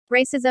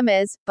Racism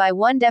is, by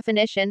one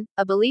definition,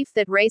 a belief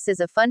that race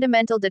is a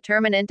fundamental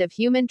determinant of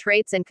human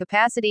traits and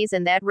capacities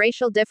and that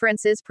racial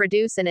differences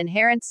produce an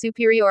inherent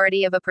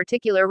superiority of a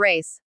particular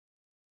race.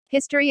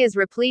 History is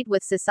replete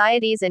with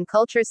societies and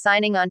cultures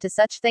signing on to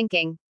such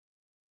thinking.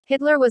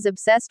 Hitler was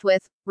obsessed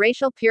with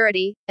racial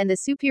purity and the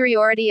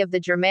superiority of the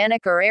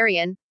Germanic or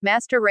Aryan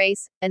master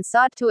race, and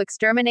sought to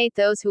exterminate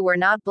those who were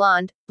not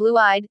blonde,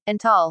 blue-eyed, and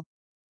tall.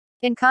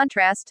 In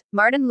contrast,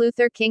 Martin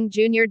Luther King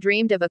Jr.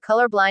 dreamed of a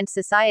colorblind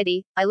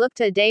society. I look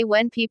to a day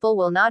when people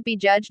will not be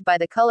judged by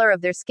the color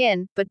of their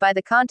skin, but by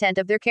the content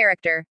of their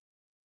character.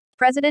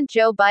 President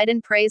Joe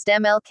Biden praised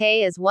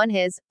MLK as one of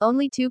his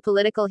only two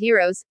political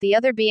heroes, the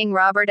other being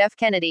Robert F.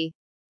 Kennedy.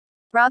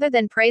 Rather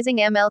than praising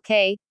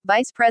MLK,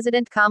 Vice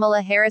President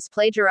Kamala Harris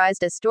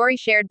plagiarized a story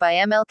shared by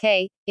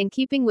MLK, in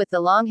keeping with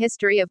the long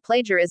history of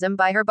plagiarism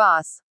by her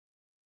boss.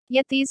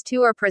 Yet these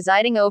two are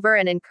presiding over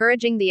and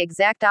encouraging the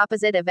exact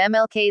opposite of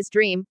MLK's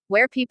dream,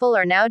 where people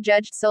are now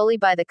judged solely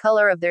by the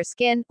color of their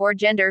skin, or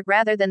gender,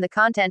 rather than the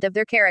content of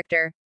their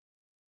character.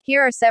 Here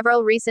are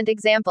several recent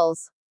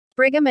examples.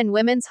 Brigham and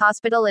Women's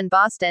Hospital in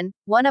Boston,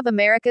 one of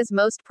America's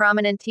most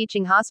prominent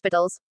teaching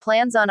hospitals,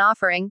 plans on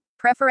offering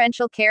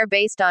preferential care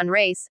based on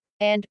race,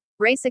 and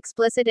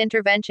race-explicit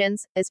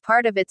interventions, as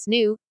part of its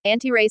new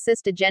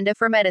anti-racist agenda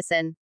for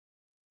medicine.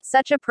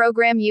 Such a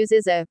program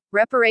uses a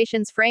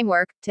reparations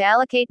framework to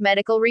allocate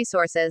medical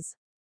resources.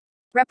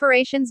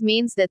 Reparations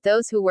means that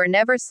those who were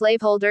never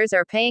slaveholders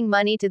are paying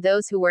money to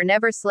those who were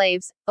never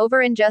slaves,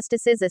 over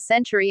injustices a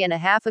century and a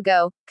half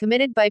ago,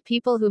 committed by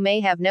people who may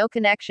have no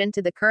connection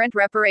to the current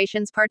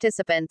reparations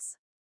participants.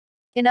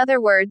 In other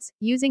words,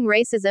 using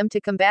racism to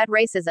combat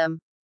racism.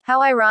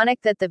 How ironic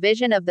that the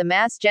vision of the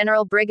Mass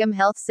General Brigham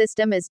health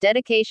system is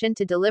dedication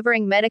to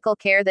delivering medical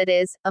care that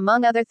is,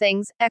 among other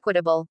things,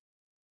 equitable.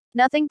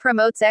 Nothing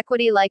promotes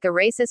equity like a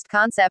racist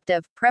concept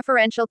of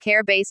preferential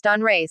care based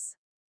on race.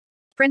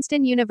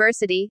 Princeton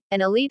University, an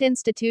elite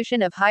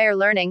institution of higher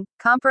learning,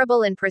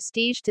 comparable in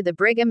prestige to the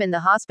Brigham in the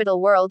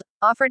hospital world,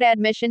 offered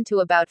admission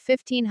to about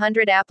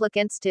 1,500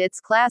 applicants to its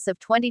class of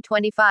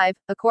 2025,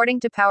 according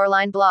to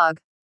Powerline blog.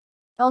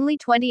 Only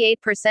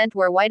 28%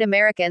 were white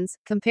Americans,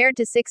 compared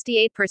to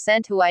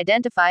 68% who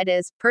identified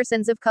as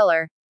persons of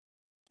color.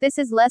 This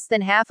is less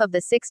than half of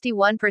the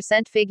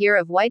 61% figure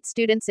of white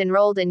students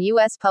enrolled in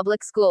U.S.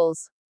 public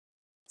schools.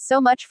 So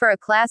much for a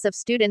class of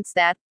students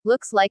that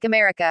looks like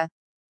America.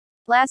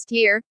 Last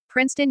year,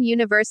 Princeton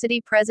University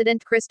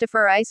President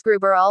Christopher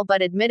Eisgruber all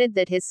but admitted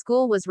that his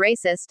school was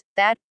racist,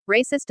 that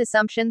racist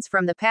assumptions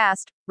from the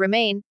past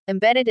remain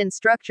embedded in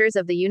structures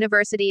of the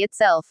university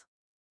itself.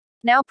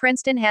 Now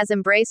Princeton has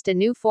embraced a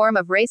new form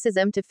of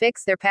racism to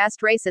fix their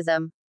past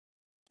racism.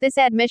 This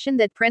admission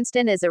that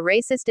Princeton is a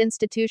racist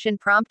institution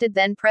prompted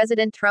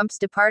then-President Trump's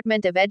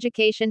Department of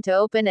Education to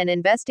open an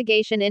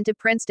investigation into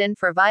Princeton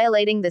for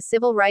violating the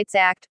Civil Rights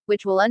Act,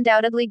 which will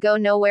undoubtedly go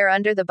nowhere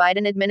under the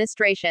Biden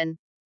administration.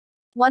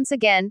 Once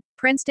again,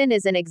 Princeton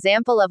is an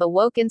example of a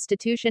woke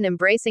institution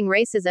embracing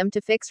racism to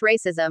fix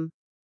racism.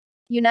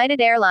 United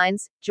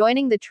Airlines,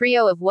 joining the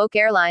trio of woke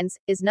airlines,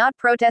 is not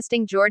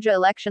protesting Georgia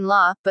election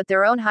law, but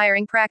their own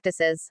hiring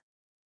practices.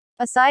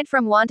 Aside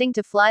from wanting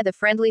to fly the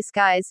friendly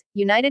skies,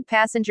 United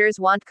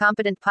passengers want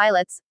competent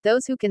pilots,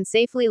 those who can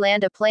safely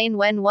land a plane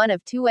when one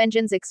of two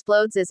engines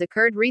explodes, as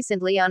occurred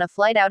recently on a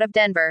flight out of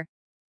Denver.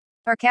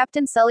 Or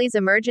Captain Sully's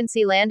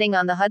emergency landing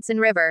on the Hudson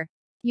River.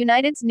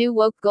 United's new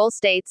woke goal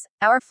states,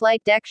 "Our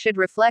flight deck should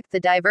reflect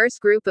the diverse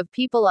group of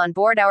people on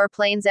board our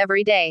planes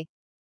every day."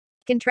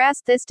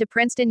 Contrast this to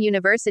Princeton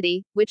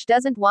University, which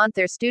doesn't want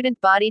their student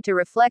body to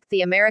reflect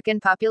the American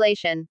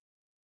population.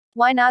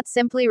 Why not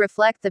simply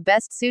reflect the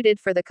best suited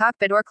for the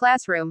cockpit or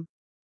classroom?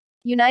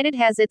 United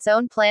has its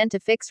own plan to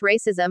fix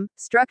racism,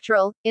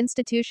 structural,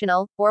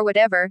 institutional, or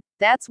whatever.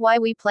 That's why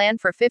we plan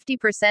for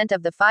 50%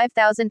 of the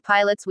 5,000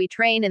 pilots we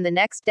train in the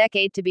next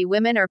decade to be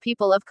women or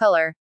people of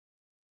color.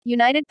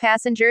 United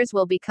passengers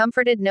will be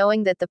comforted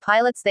knowing that the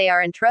pilots they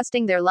are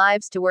entrusting their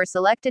lives to were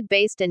selected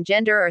based on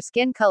gender or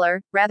skin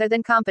color, rather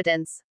than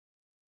competence.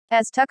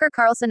 As Tucker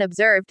Carlson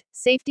observed,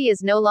 safety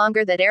is no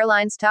longer that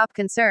airline's top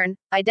concern,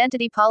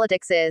 identity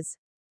politics is.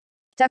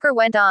 Tucker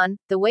went on,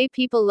 the way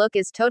people look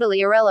is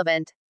totally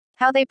irrelevant.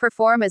 How they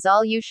perform is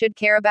all you should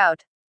care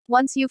about.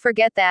 Once you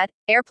forget that,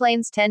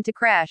 airplanes tend to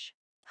crash.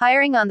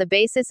 Hiring on the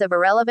basis of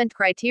irrelevant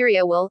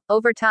criteria will,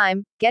 over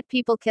time, get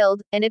people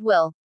killed, and it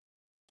will.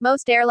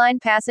 Most airline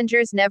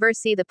passengers never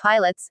see the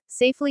pilots,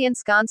 safely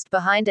ensconced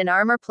behind an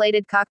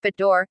armor-plated cockpit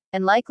door,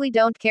 and likely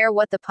don't care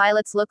what the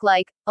pilots look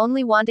like,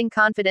 only wanting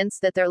confidence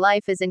that their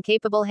life is in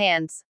capable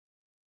hands.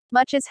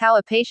 Much as how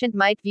a patient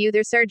might view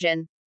their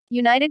surgeon.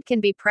 United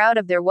can be proud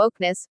of their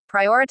wokeness,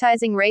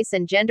 prioritizing race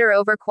and gender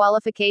over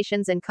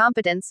qualifications and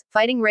competence,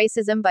 fighting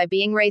racism by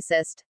being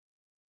racist.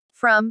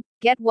 From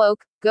get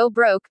woke, go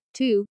broke,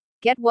 to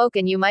get woke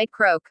and you might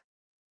croak.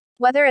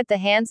 Whether at the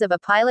hands of a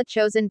pilot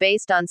chosen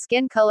based on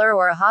skin color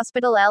or a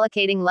hospital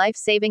allocating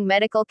life-saving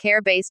medical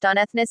care based on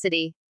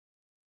ethnicity.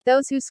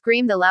 Those who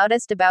scream the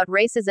loudest about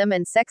racism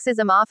and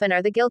sexism often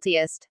are the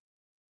guiltiest.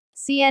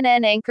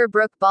 CNN anchor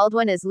Brooke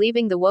Baldwin is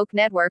leaving the woke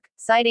network,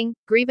 citing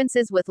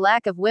grievances with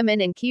lack of women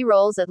in key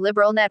roles at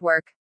liberal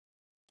network.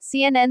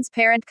 CNN's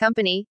parent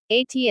company,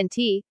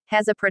 AT&T,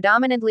 has a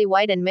predominantly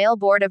white and male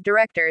board of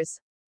directors.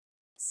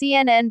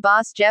 CNN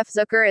boss Jeff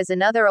Zucker is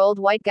another old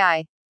white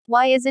guy.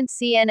 Why isn't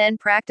CNN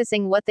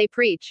practicing what they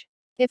preach?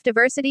 If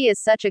diversity is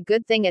such a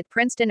good thing at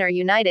Princeton or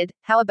United,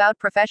 how about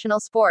professional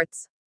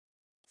sports?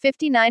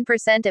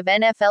 59% of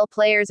NFL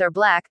players are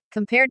black,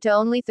 compared to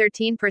only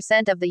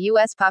 13% of the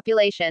U.S.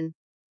 population.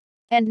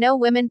 And no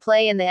women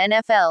play in the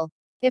NFL.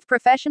 If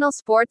professional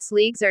sports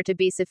leagues are to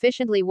be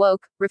sufficiently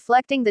woke,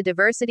 reflecting the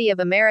diversity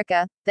of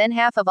America, then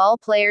half of all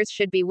players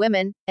should be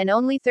women, and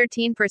only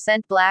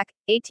 13% black,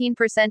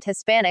 18%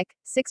 Hispanic,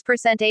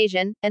 6%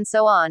 Asian, and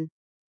so on.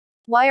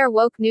 Why are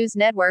woke news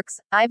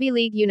networks, Ivy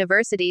League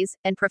universities,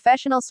 and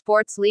professional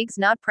sports leagues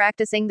not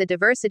practicing the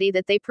diversity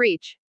that they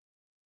preach?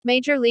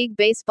 Major League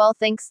Baseball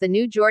thinks the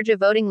new Georgia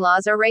voting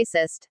laws are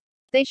racist.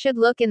 They should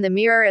look in the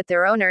mirror at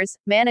their owners,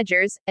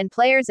 managers, and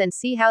players and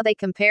see how they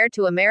compare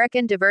to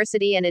American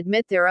diversity and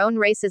admit their own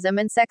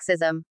racism and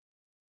sexism.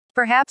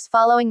 Perhaps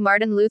following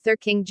Martin Luther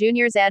King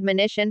Jr.'s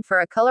admonition for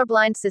a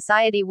colorblind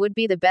society would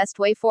be the best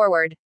way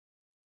forward.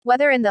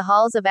 Whether in the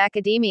halls of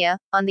academia,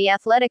 on the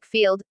athletic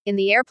field, in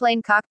the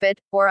airplane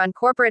cockpit, or on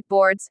corporate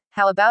boards,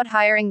 how about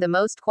hiring the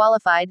most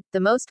qualified, the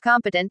most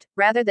competent,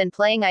 rather than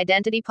playing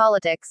identity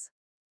politics?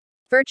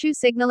 Virtue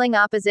signaling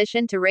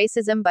opposition to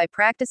racism by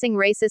practicing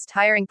racist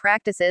hiring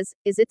practices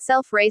is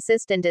itself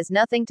racist and does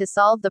nothing to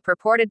solve the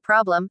purported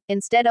problem,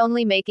 instead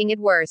only making it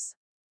worse.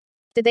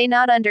 Do they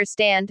not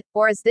understand,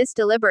 or is this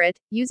deliberate,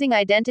 using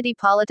identity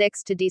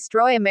politics to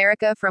destroy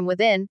America from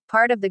within,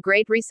 part of the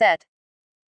Great Reset?